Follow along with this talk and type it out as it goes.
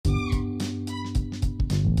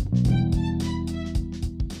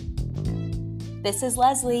This is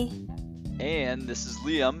Leslie. And this is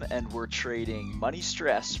Liam, and we're trading money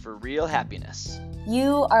stress for real happiness.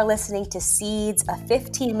 You are listening to Seeds, a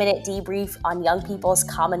 15-minute debrief on young people's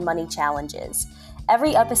common money challenges.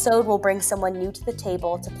 Every episode will bring someone new to the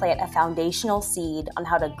table to plant a foundational seed on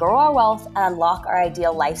how to grow our wealth and unlock our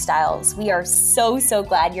ideal lifestyles. We are so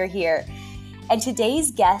glad you're here. And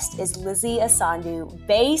today's guest is Lizzie Asondu,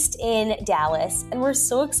 based in Dallas. And we're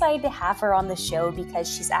so excited to have her on the show because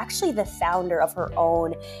she's actually the founder of her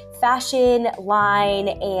own fashion line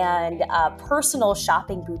and personal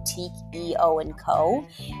shopping boutique, EO & Co.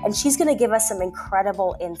 And she's going to give us some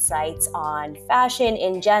incredible insights on fashion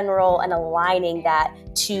in general and aligning that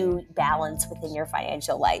to balance within your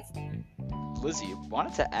financial life. Lizzie,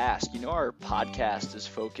 wanted to ask, our podcast is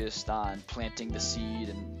focused on planting the seed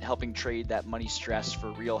and helping trade that money stress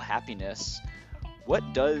for real happiness. What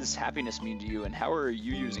does happiness mean to you, and how are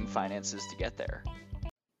you using finances to get there?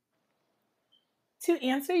 To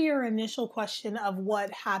answer your initial question of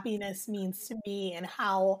what happiness means to me and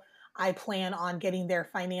how I plan on getting there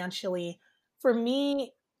financially, for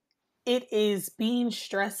me, it is being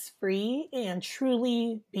stress-free and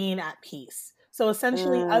truly being at peace. So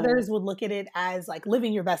essentially, others would look at it as like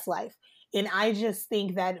living your best life. And I just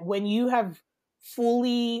think that when you have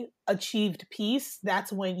fully achieved peace,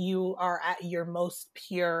 that's when you are at your most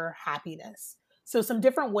pure happiness. So some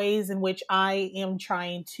different ways in which I am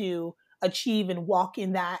trying to achieve and walk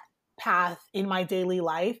in that path in my daily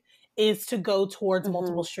life is to go towards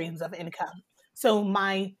multiple streams of income. So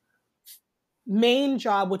my main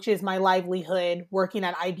job, which is my livelihood, working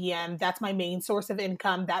at IBM, that's my main source of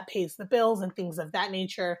income that pays the bills and things of that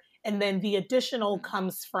nature. And then the additional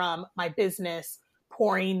comes from my business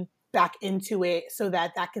pouring back into it so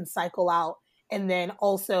that that can cycle out. And then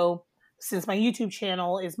also, since my YouTube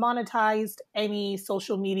channel is monetized, any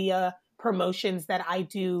social media promotions that I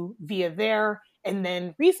do via there. And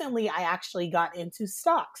then recently I actually got into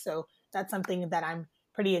stock. So that's something that I'm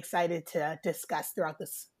pretty excited to discuss throughout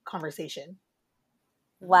this conversation.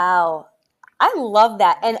 Wow. I love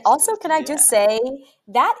that. And also, can I just say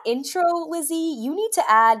that intro, Lizzie, you need to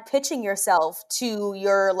add pitching yourself to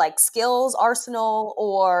your skills arsenal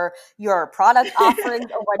or your product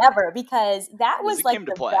offerings or whatever, because that was like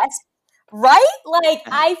the best. Right?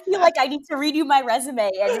 I feel like I need to redo my resume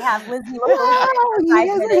and have Lizzie look over it for 5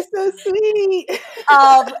 you minutes. guys are so sweet.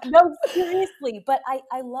 No, seriously. But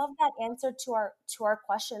I love that answer to our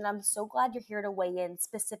question. I'm so glad you're here to weigh in,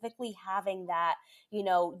 specifically having that,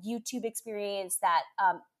 YouTube experience, that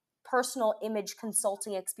personal image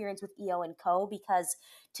consulting experience with EO & Co. Because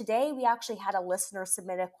today we actually had a listener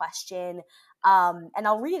submit a question, and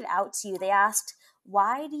I'll read it out to you. They asked,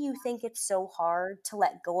 why do you think it's so hard to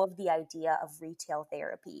let go of the idea of retail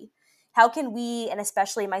therapy? How can we, and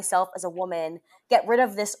especially myself as a woman, get rid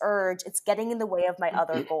of this urge? It's getting in the way of my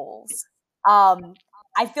other goals. I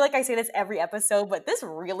feel like I say this every episode, but this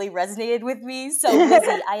really resonated with me. So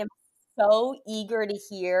Lizzie, I am so eager to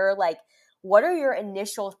hear, what are your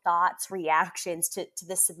initial thoughts, reactions to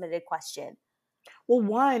this submitted question? Well,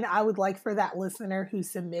 one, I would like for that listener who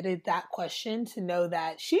submitted that question to know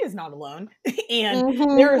that she is not alone. And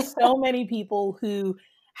there are so many people who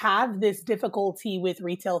have this difficulty with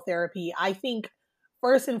retail therapy. I think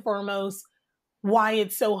first and foremost, why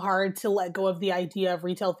it's so hard to let go of the idea of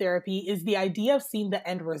retail therapy is the idea of seeing the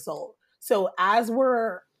end result. So as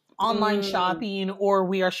we're online shopping or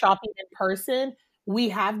we are shopping in person, we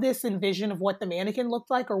have this envision of what the mannequin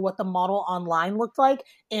looked like or what the model online looked like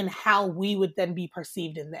and how we would then be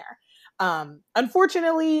perceived in there.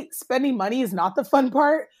 Unfortunately, spending money is not the fun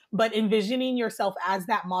part, but envisioning yourself as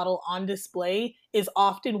that model on display is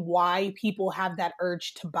often why people have that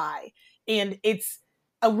urge to buy. And it's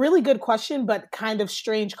a really good question, but kind of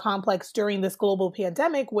strange, complex during this global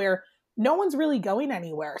pandemic where no one's really going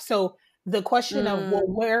anywhere. So the question of, well,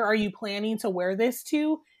 where are you planning to wear this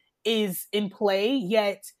to is in play,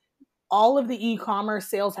 yet all of the e-commerce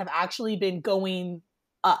sales have actually been going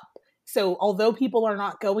up. So although people are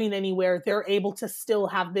not going anywhere, they're able to still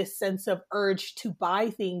have this sense of urge to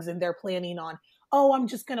buy things, and they're planning on, oh, I'm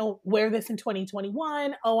just going to wear this in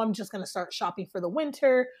 2021. Oh, I'm just going to start shopping for the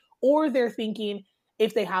winter. Or they're thinking,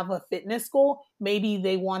 if they have a fitness goal, maybe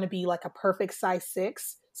they want to be like a perfect size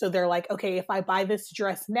 6. So they're like, okay, if I buy this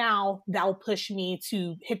dress now, that'll push me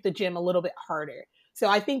to hit the gym a little bit harder. So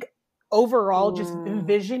I think overall, just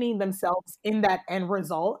envisioning themselves in that end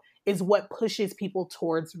result is what pushes people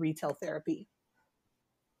towards retail therapy.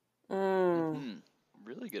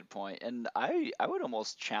 Really good point. And I would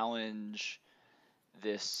almost challenge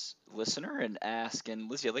this listener and ask, and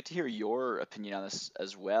Lizzie, I'd like to hear your opinion on this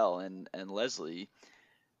as well. And Leslie,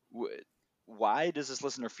 why does this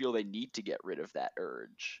listener feel they need to get rid of that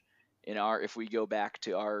urge? If we go back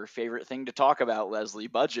to our favorite thing to talk about, Leslie,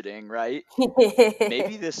 budgeting, right?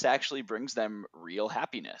 Maybe this actually brings them real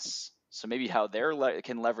happiness. So maybe how they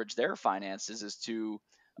can leverage their finances is to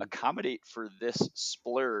accommodate for this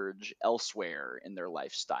splurge elsewhere in their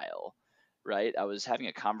lifestyle, right? I was having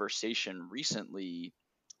a conversation recently,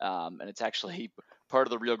 and it's actually part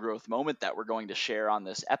of the Real Growth Moment that we're going to share on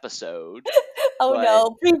this episode. Oh But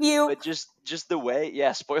no, preview. but just the way,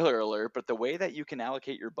 yeah, spoiler alert, but the way that you can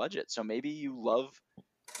allocate your budget. So maybe you love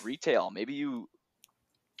retail, maybe you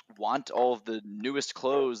want all of the newest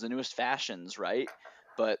clothes, the newest fashions, right?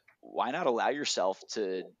 But why not allow yourself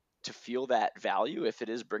to feel that value if it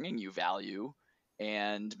is bringing you value,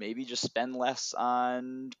 and maybe just spend less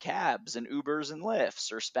on cabs and Ubers and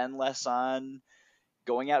Lyfts, or spend less on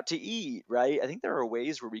going out to eat, right? I think there are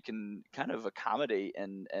ways where we can kind of accommodate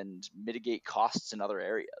and mitigate costs in other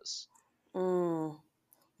areas. Mm.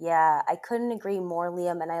 Yeah, I couldn't agree more,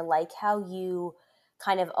 Liam. And I like how you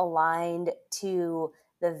kind of aligned to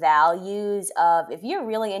the values of, if you're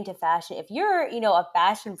really into fashion, if you're, a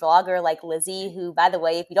fashion vlogger like Lizzie, who, by the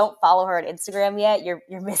way, if you don't follow her on Instagram yet,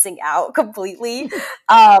 you're missing out completely.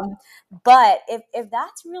 But if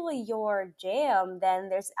that's really your jam, then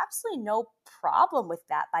there's absolutely no problem with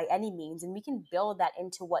that by any means. And we can build that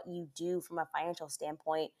into what you do from a financial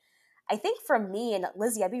standpoint. I think for me, and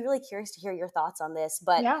Lizzie, I'd be really curious to hear your thoughts on this,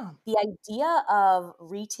 but Yeah. the idea of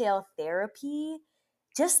retail therapy,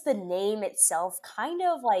 just the name itself kind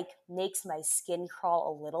of like makes my skin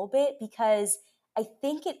crawl a little bit, because I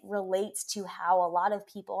think it relates to how a lot of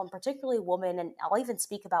people, and particularly women, and I'll even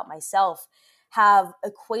speak about myself, have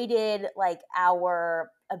equated like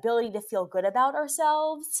our ability to feel good about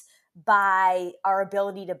ourselves by our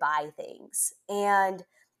ability to buy things. And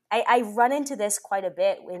I run into this quite a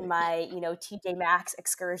bit in my, TJ Maxx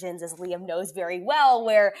excursions, as Liam knows very well,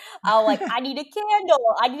 where I'll like, I need a candle,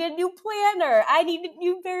 I need a new planner, I need a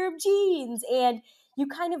new pair of jeans. And you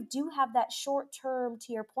kind of do have that short term,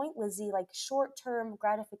 to your point, Lizzie, like short term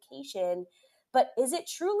gratification. But is it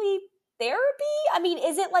truly therapy? I mean,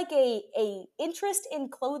 is it like a interest in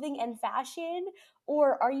clothing and fashion?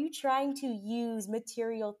 Or are you trying to use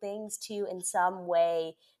material things to, in some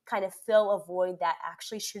way, kind of fill a void that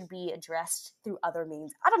actually should be addressed through other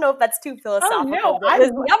means? I don't know if that's too Oh philosophical, no, but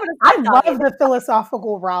Lizzie, I'm going to I start love talking. the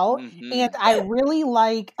philosophical route, Mm-hmm. and I really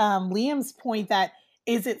like Liam's point that,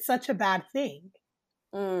 is it such a bad thing?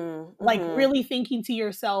 Like really thinking to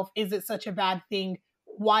yourself, is it such a bad thing?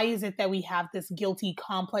 Why is it that we have this guilty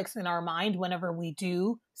complex in our mind whenever we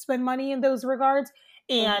do spend money in those regards?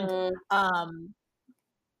 And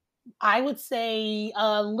I would say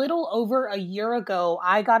a little over a year ago,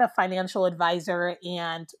 I got a financial advisor,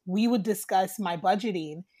 and we would discuss my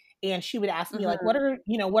budgeting, and she would ask me like, what do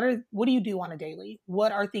you do on a daily?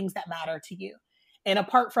 What are things that matter to you? And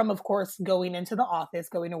apart from, of course, going into the office,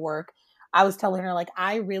 going to work, I was telling her like,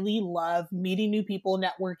 I really love meeting new people,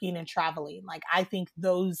 networking, and traveling. Like, I think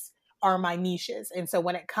those are my niches. And so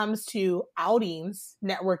when it comes to outings,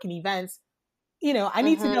 networking events, I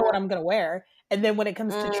need to know what I'm going to wear. And then when it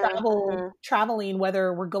comes to traveling,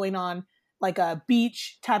 whether we're going on like a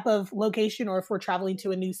beach type of location, or if we're traveling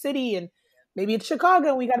to a new city and maybe it's Chicago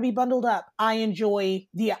and we got to be bundled up, I enjoy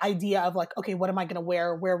the idea of like, okay, what am I going to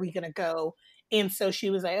wear? Where are we going to go? And so she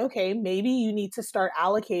was like, okay, maybe you need to start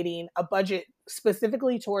allocating a budget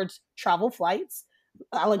specifically towards travel flights,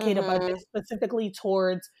 allocate a budget specifically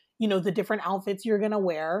towards, the different outfits you're going to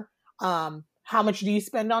wear. How much do you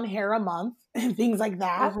spend on hair a month and things like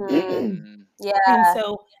that. Yeah. And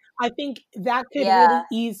so I think that could really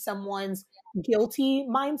ease someone's guilty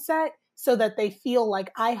mindset, so that they feel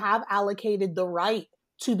like, I have allocated the right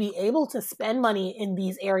to be able to spend money in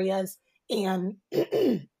these areas. And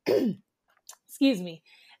excuse me.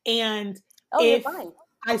 And if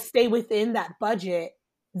I stay within that budget,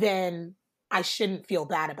 then I shouldn't feel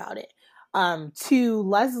bad about it. To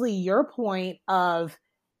Leslie, your point of,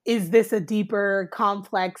 is this a deeper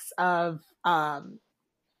complex of,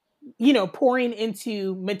 pouring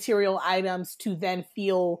into material items to then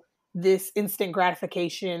feel this instant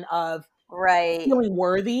gratification of feeling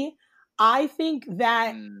worthy? I think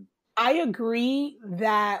that I agree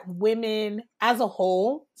that women as a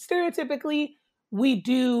whole, stereotypically, we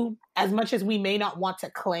do, as much as we may not want to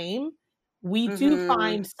claim, we do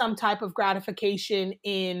find some type of gratification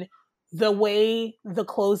in the way the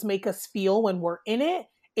clothes make us feel when we're in it,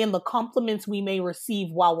 and the compliments we may receive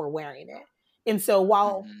while we're wearing it. And so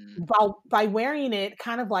while by wearing it,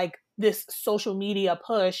 kind of like this social media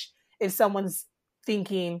push, if someone's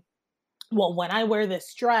thinking, well, when I wear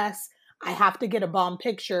this dress, I have to get a bomb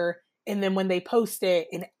picture And then when they post it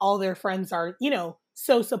and all their friends are,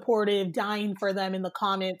 so supportive, dying for them in the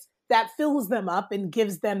comments, that fills them up and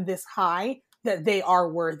gives them this high that they are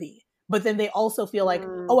worthy. But then they also feel like,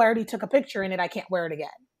 oh, I already took a picture in it, I can't wear it again.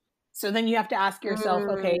 So then you have to ask yourself,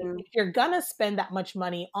 okay, if you're going to spend that much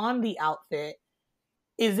money on the outfit,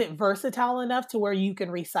 is it versatile enough to where you can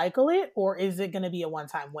recycle it, or is it going to be a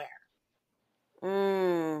one-time wear?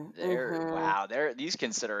 Wow, these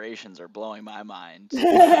considerations are blowing my mind.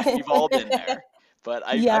 We've all been there. But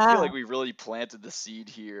I feel like we really planted the seed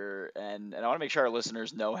here, and I want to make sure our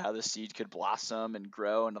listeners know how the seed could blossom and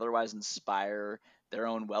grow and otherwise inspire their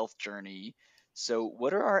own wealth journey. So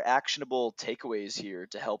what are our actionable takeaways here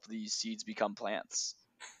to help these seeds become plants?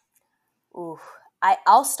 Ooh,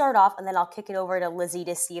 I'll start off and then I'll kick it over to Lizzie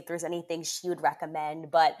to see if there's anything she would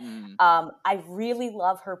recommend. But I really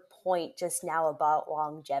love her point just now about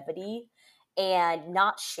longevity and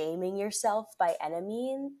not shaming yourself by any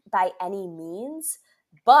means.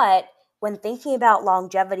 But when thinking about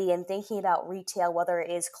longevity and thinking about retail, whether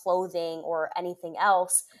it is clothing or anything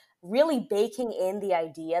else, really baking in the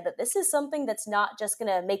idea that this is something that's not just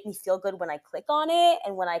going to make me feel good when I click on it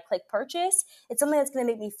and when I click purchase. It's something that's going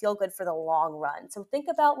to make me feel good for the long run. So think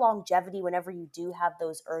about longevity whenever you do have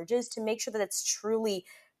those urges to make sure that it's truly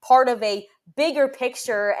part of a bigger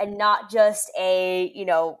picture and not just a,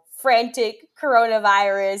 frantic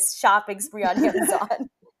coronavirus shopping spree on Amazon.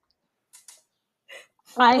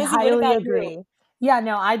 I highly agree. Yeah,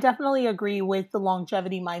 no, I definitely agree with the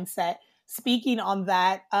longevity mindset. Speaking on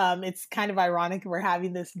that, it's kind of ironic we're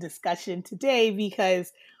having this discussion today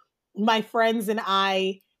because my friends and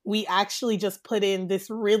we actually just put in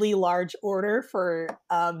this really large order for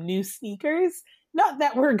new sneakers. Not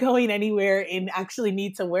that we're going anywhere and actually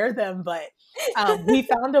need to wear them, but we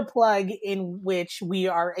found a plug in which we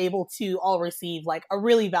are able to all receive like a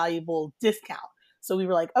really valuable discount. So we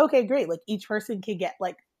were like, okay, great. Like each person can get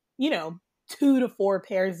 2 to 4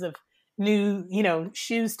 pairs of new,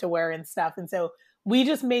 shoes to wear and stuff. And so we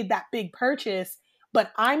just made that big purchase.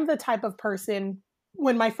 But I'm the type of person,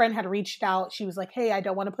 when my friend had reached out, she was like, hey, I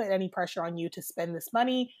don't want to put any pressure on you to spend this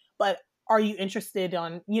money, but are you interested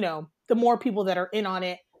on, the more people that are in on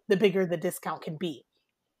it, the bigger the discount can be.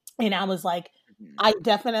 And I was like, I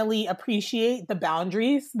definitely appreciate the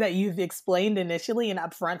boundaries that you've explained initially and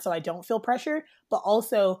upfront so I don't feel pressure, but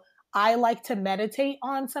also I like to meditate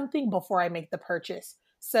on something before I make the purchase.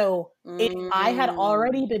 So if I had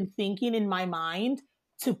already been thinking in my mind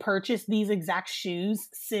to purchase these exact shoes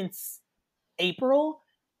since April,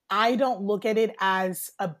 I don't look at it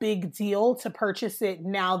as a big deal to purchase it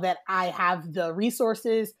now that I have the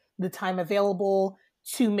resources, the time available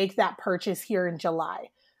to make that purchase here in July.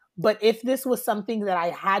 But if this was something that I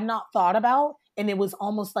had not thought about and it was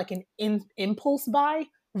almost like an impulse buy,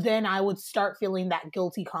 then I would start feeling that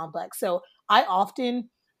guilty complex. So I often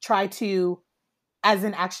try to, as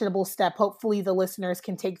an actionable step, hopefully the listeners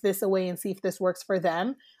can take this away and see if this works for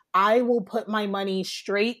them. I will put my money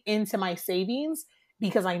straight into my savings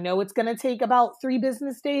because I know it's going to take about 3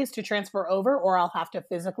 business days to transfer over, or I'll have to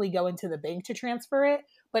physically go into the bank to transfer it.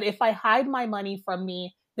 But if I hide my money from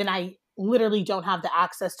me, then I literally don't have the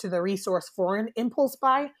access to the resource for an impulse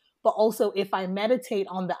buy. But also if I meditate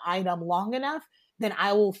on the item long enough, then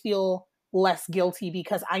I will feel less guilty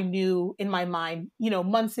because I knew in my mind,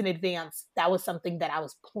 months in advance, that was something that I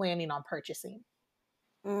was planning on purchasing.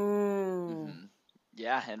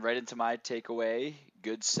 Yeah, and right into my takeaway,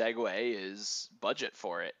 good segue is budget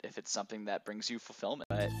for it if it's something that brings you fulfillment.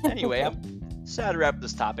 But anyway, I'm sad to wrap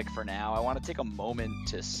this topic for now. I want to take a moment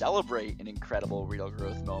to celebrate an incredible real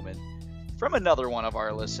growth moment from another one of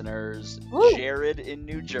our listeners, Jared in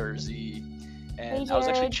New Jersey. And Hey, I was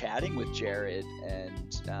actually Jared. chatting with Jared,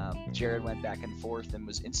 and Jared went back and forth and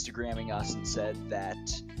was Instagramming us and said that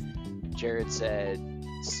Jared said,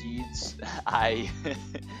 Seeds, I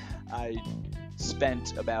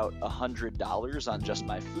spent about $100 on just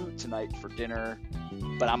my food tonight for dinner,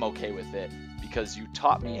 but I'm okay with it because you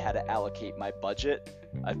taught me how to allocate my budget.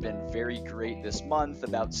 I've been very great this month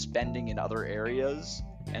about spending in other areas,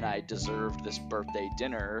 and I deserved this birthday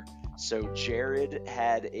dinner. So Jared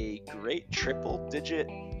had a great triple-digit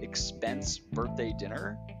expense birthday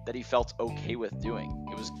dinner that he felt okay with doing.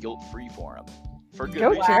 It was guilt-free for him. For good Go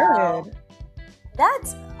reason. Jared.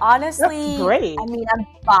 That's honestly, That's great. I mean, I'm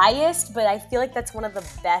biased, but I feel like that's one of the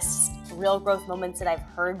best real growth moments that I've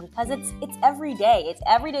heard because it's every day. It's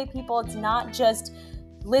everyday people. It's not just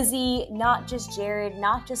Lizzie, not just Jared,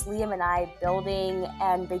 not just Liam and I building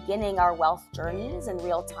and beginning our wealth journeys in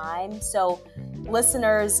real time. So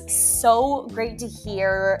Listeners, so great to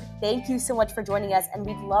hear. Thank you so much for joining us, and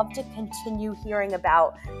we'd love to continue hearing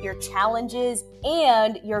about your challenges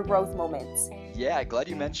and your growth moments. Yeah, glad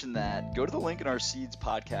you mentioned that. Go to the link in our Seeds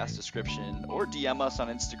podcast description or DM us on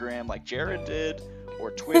Instagram like Jared did, or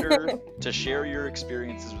Twitter to share your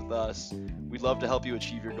experiences with us. We'd love to help you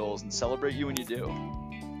achieve your goals and celebrate you when you do.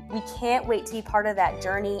 We can't wait to be part of that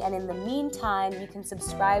journey, and in the meantime, you can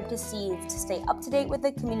subscribe to Seeds to stay up to date with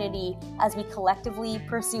the community as we collectively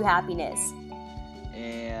pursue happiness.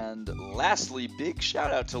 And lastly, big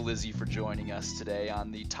shout out to Lizzie for joining us today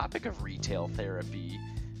on the topic of retail therapy.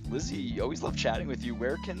 Lizzie, always love chatting with you.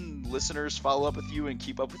 Where can listeners follow up with you and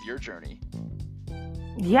keep up with your journey?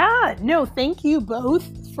 Yeah, no, thank you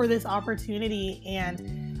both for this opportunity.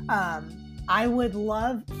 And I would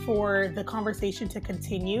love for the conversation to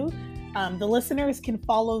continue. The listeners can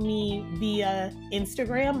follow me via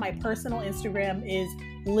Instagram. My personal Instagram is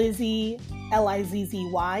Lizzie, Lizzy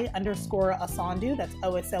 _Osondu. That's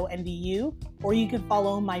OSONDU. Or you can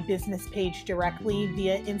follow my business page directly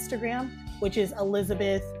via Instagram, which is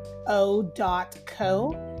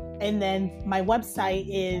elizabetho.co. And then my website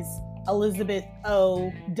is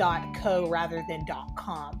elizabetho.co rather than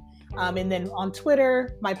 .com. And then on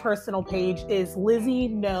Twitter, my personal page is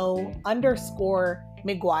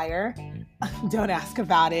LizzieNo_McGuire. Don't ask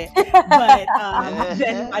about it. But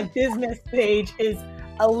then my business page is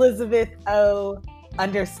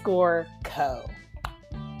ElizabethO_Co.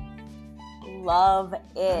 Love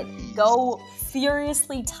it. Go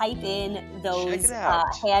furiously type in those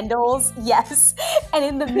handles. Yes. And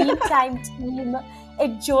in the meantime, team,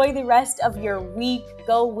 enjoy the rest of your week.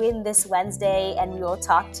 Go win this Wednesday, and we will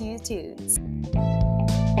talk to you soon.